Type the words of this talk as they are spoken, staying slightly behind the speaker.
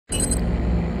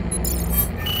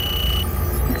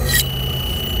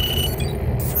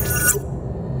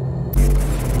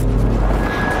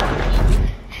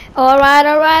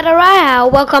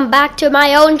Alright. Welcome back to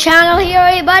my own channel here,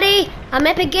 everybody. I'm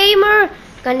Epic Gamer,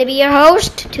 gonna be your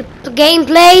host to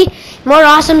gameplay more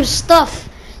awesome stuff.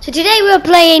 So today we're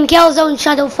playing Killzone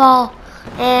Shadowfall,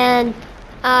 and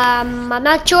I'm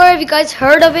not sure if you guys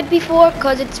heard of it before,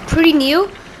 cause it's pretty new.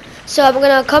 So I'm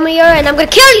gonna come here and I'm gonna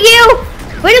kill you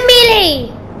with a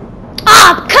melee.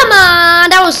 Oh, come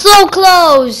on, that was so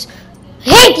close. I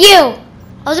hate you.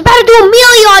 I was about to do a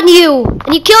melee on you,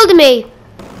 and you killed me.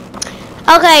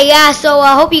 Okay, yeah, so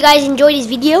I hope you guys enjoyed this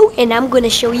video, and I'm gonna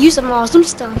show you some awesome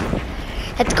stuff.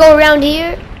 Let's go around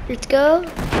here. Let's go.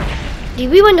 Did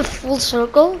we win the full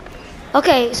circle?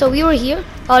 Okay, so we were here.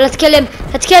 Oh, let's kill him.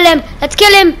 Let's kill him. Let's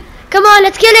kill him. Come on,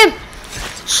 let's kill him.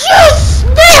 Yes!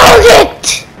 Nailed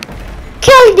it!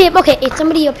 Killed him. Okay, it's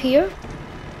somebody up here.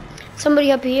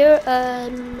 Somebody up here.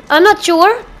 I'm not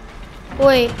sure.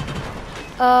 Wait.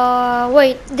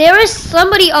 Wait. There is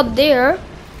somebody up there.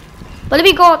 But let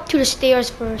me go up to the stairs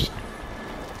first.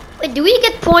 Wait, do we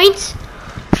get points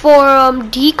for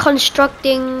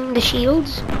deconstructing the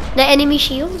shields? The enemy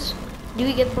shields? Do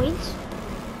we get points?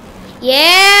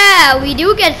 Yeah, we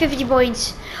do get 50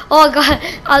 points. Oh god,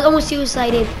 I was almost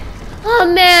suicided. Oh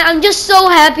man, I'm just so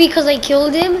happy because I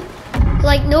killed him.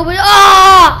 Like nobody.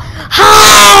 Oh!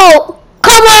 How?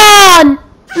 Come on!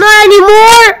 Not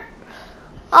anymore!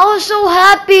 I was so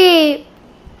happy.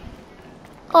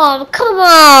 Oh, come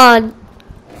on.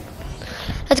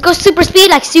 Let's go super speed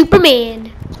like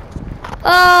Superman.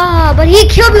 Ah, but he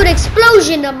killed me with an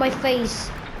explosion on my face.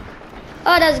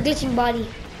 Oh, that was a glitching body.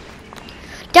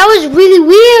 That was really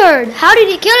weird. How did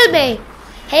he kill me?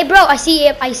 Hey, bro, I see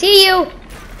you. I see you.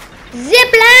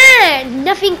 Zipline.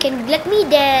 Nothing can let me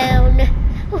down.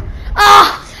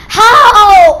 Ah,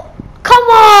 how? Come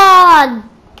on.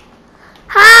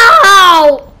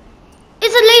 How?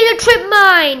 It's a laser trip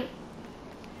mine.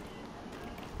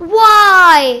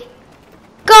 Why?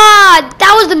 God,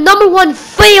 that was the #1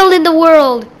 fail in the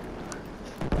world.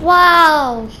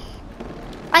 Wow.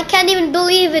 I can't even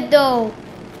believe it though.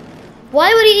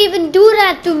 Why would he even do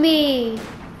that to me?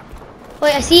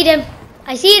 Wait, I see them.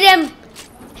 I see them.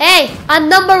 Hey, I'm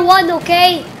 #1,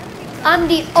 okay? I'm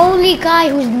the only guy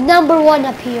who's #1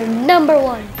 up here.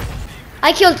 #1.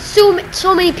 I killed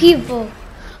so many people.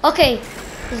 Okay,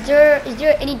 is there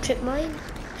any trip mine?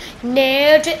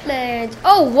 No trip mines.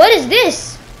 Oh, what is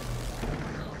this?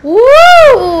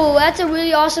 Woo! That's a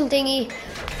really awesome thingy.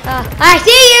 I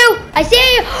see you! I see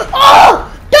you! Oh!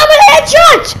 Double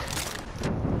headshots!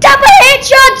 Double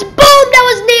headshots! Boom! That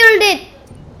was nailed it!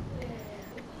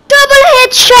 Double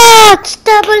headshots!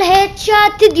 Double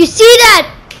headshot! Did you see that?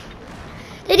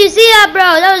 Did you see that, bro?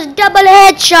 That was double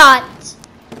headshots.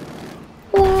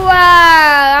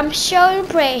 Wow! I'm so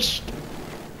impressed.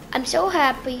 I'm so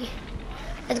happy.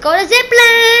 Let's go to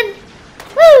zipline!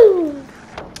 Woo!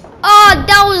 Oh,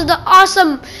 that was the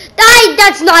awesome.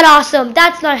 That's not awesome.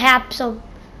 That's not awesome.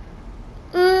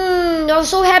 I was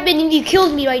so happy that you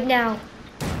killed me right now.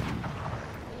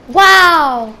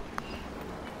 Wow.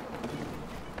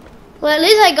 Well, at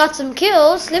least I got some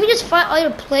kills. Let me just find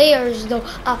other players though.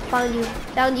 Ah, found you.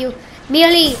 Found you.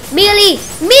 Melee. Melee.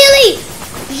 Melee.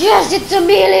 Yes, it's a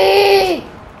melee.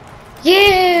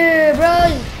 Yeah,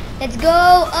 bros. Let's go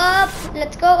up.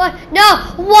 Let's go up. No.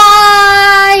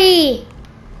 Why?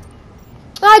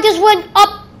 I just went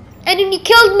up and then he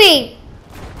killed me.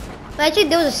 Actually,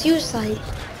 there was a suicide.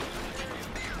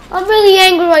 I'm really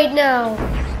angry right now.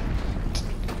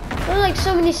 There are like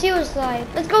so many suicides.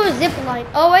 Let's go with zipline.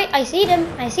 Oh wait, I see them.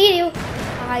 I see you.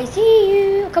 I see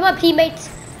you. Come up, teammates.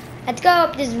 Let's go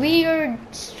up this weird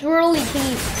swirly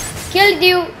thingy. Killed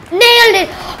you. Nailed it.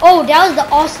 Oh, that was the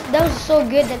awesome. That was so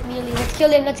good, that melee. Let's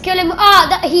kill him. Let's kill him.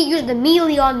 Ah, he used the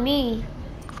melee on me.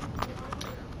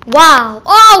 Wow.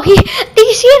 Oh, did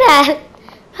you see that?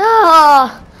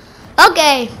 Oh.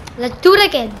 Okay. Let's do it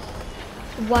again.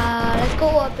 Wow. Let's go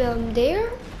up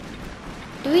there.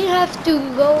 Do we have to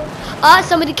go? Ah,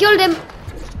 somebody killed him.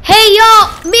 Hey, yo,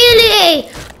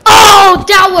 melee. Oh,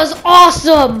 that was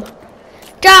awesome.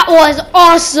 That was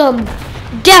awesome.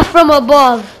 Death from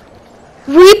above.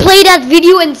 Replay that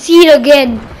video and see it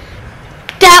again.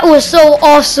 That was so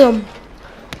awesome.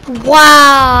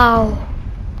 Wow.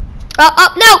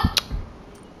 No!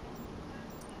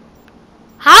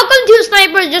 How come 2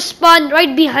 snipers just spawned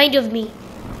right behind of me?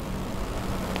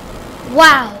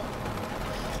 Wow.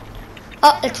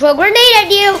 Oh, let's throw a grenade at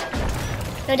you.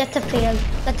 No, that's a fail.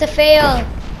 That's a fail.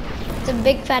 It's a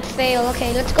big fat fail.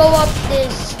 Okay, let's go up the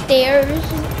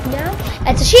stairs now.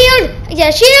 That's a shield. Yeah,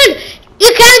 a shield.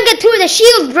 You can't get through the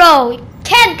shield, bro. You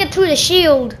can't get through the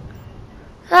shield.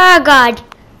 Oh, God.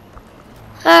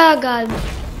 Oh, God.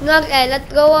 Okay,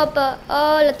 let's go up.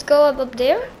 Let's go up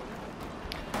there.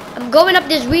 I'm going up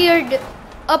this weird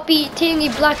uppy thingy,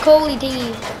 black holy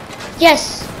thingy.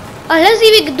 Yes. Let's see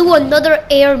if we can do another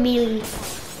air melee.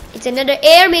 It's another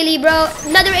air melee, bro.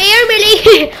 Another air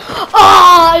melee.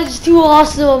 Oh, it's too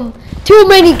awesome. Too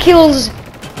many kills.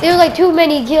 There's like too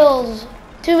many kills.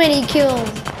 Too many kills.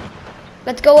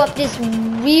 Let's go up this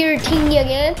weird thingy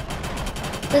again.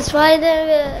 Let's find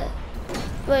the...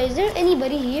 Wait, is there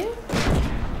anybody here?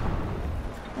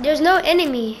 There's no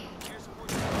enemy.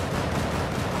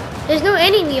 There's no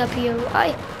enemy up here.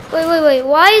 Wait.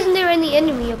 Why isn't there any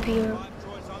enemy up here?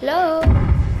 Hello?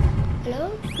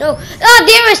 Hello? No. Oh,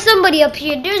 there is somebody up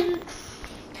here. There's...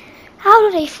 How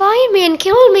did they find me and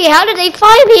kill me? How did they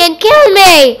find me and kill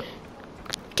me?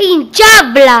 Team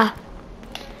Jabla.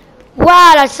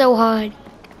 Wow, that's so hard.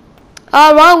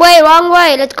 Oh, wrong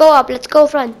way. Let's go up. Let's go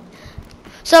front.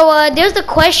 So, there's the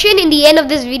question in the end of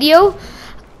this video.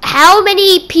 How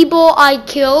many people I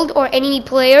killed or enemy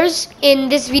players in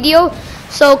this video?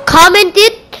 So, comment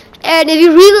it. And if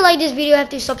you really like this video, you have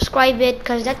to subscribe it.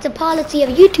 Because that's the policy of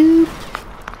YouTube.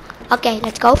 Okay,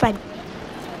 let's go, friend.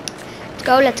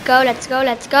 Let's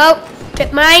go.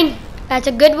 Trip mine. That's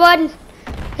a good one.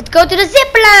 Let's go to the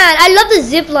zip line. I love the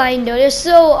zip line though. They're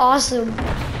so awesome.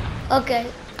 Okay,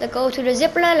 let's go to the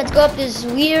zip line. Let's go up this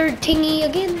weird thingy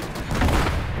again.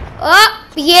 Oh,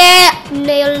 yeah.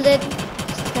 Nailed it.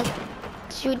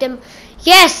 Let's shoot them.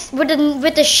 Yes, with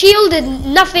the shield,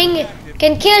 nothing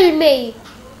can kill me.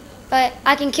 But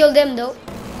I can kill them though.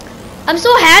 I'm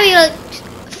so happy. Like,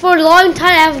 for a long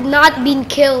time, I have not been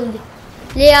killed.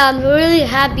 Yeah, I'm really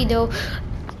happy though.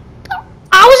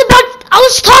 I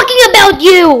was talking about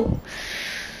you.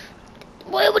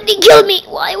 Why would they kill me?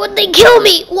 Why would they kill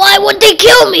me? Why would they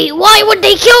kill me? Why would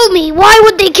they kill me? Why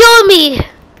would they kill me?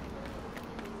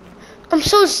 I'm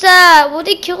so sad. Well,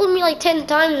 they killed me like 10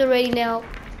 times already now.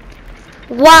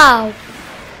 Wow.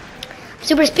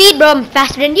 Super speed, bro. I'm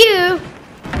faster than you.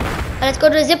 Let's go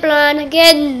to the zip line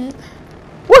again.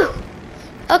 Woo.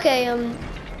 Okay,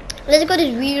 let's go to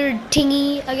this weird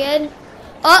thingy again.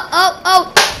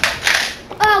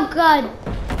 Oh god.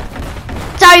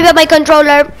 Sorry about my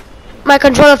controller. My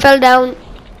controller fell down.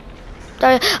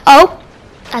 Sorry. Oh,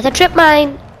 that's a trip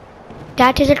mine.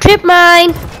 That is a trip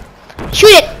mine. Shoot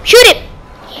it.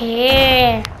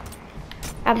 Yeah.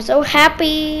 I'm so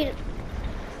happy.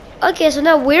 Okay, so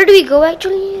now where do we go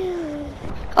actually?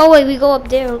 Oh wait, we go up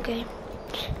there, okay.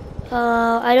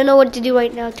 I don't know what to do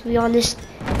right now, to be honest.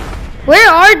 Where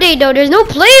are they though? There's no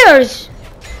players.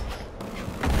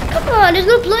 Come on, there's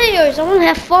no players. I want to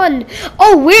have fun.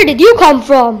 Oh, where did you come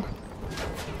from?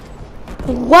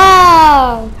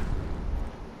 Wow.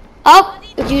 Oh,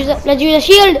 let's use a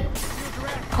shield.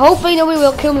 Hopefully nobody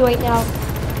will kill me right now.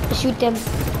 Let's shoot them.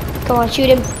 Come on, shoot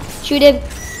him.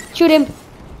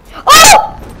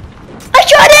 Oh!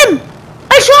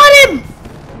 I shot him.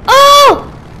 Oh!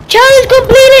 Challenge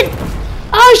completed.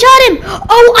 Oh, I shot him.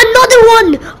 Oh, another one.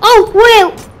 Oh,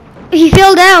 well. He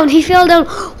fell down.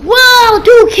 Wow,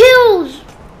 2 kills.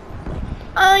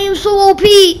 I am so OP.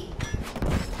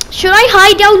 Should I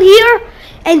hide down here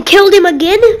and kill them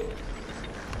again?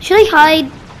 Should I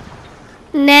hide?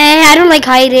 Nah, I don't like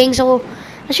hiding, so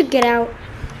I should get out.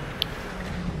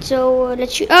 So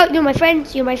let's shoot. Oh, you're my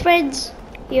friends.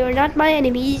 You're not my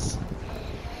enemies.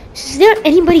 Is there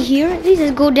anybody here? At least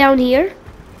let's go down here.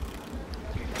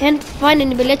 Can't find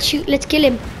anybody. Let's shoot. Let's kill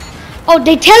him. Oh,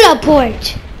 they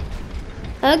teleport.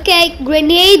 Okay,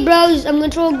 grenade, bros. I'm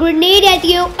gonna throw a grenade at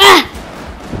you. Ah!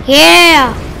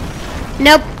 Yeah.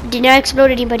 Nope, did not explode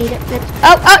anybody.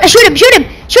 Oh, shoot him.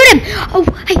 Oh,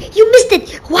 you missed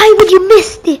it. Why would you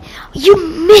miss it? You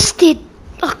missed it.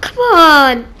 Oh, come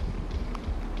on.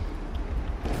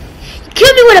 You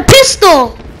killed me with a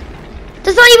pistol.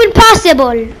 That's not even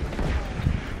possible.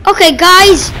 Okay,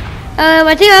 guys.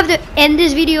 I think I have to end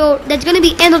this video. That's gonna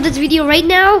be end of this video right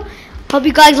now. Hope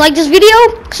you guys like this video.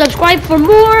 Subscribe for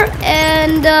more.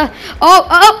 And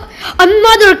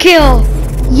another kill.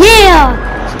 Yeah.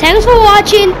 Thanks for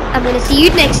watching. I'm gonna see you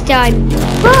next time.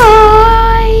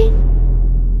 Bye.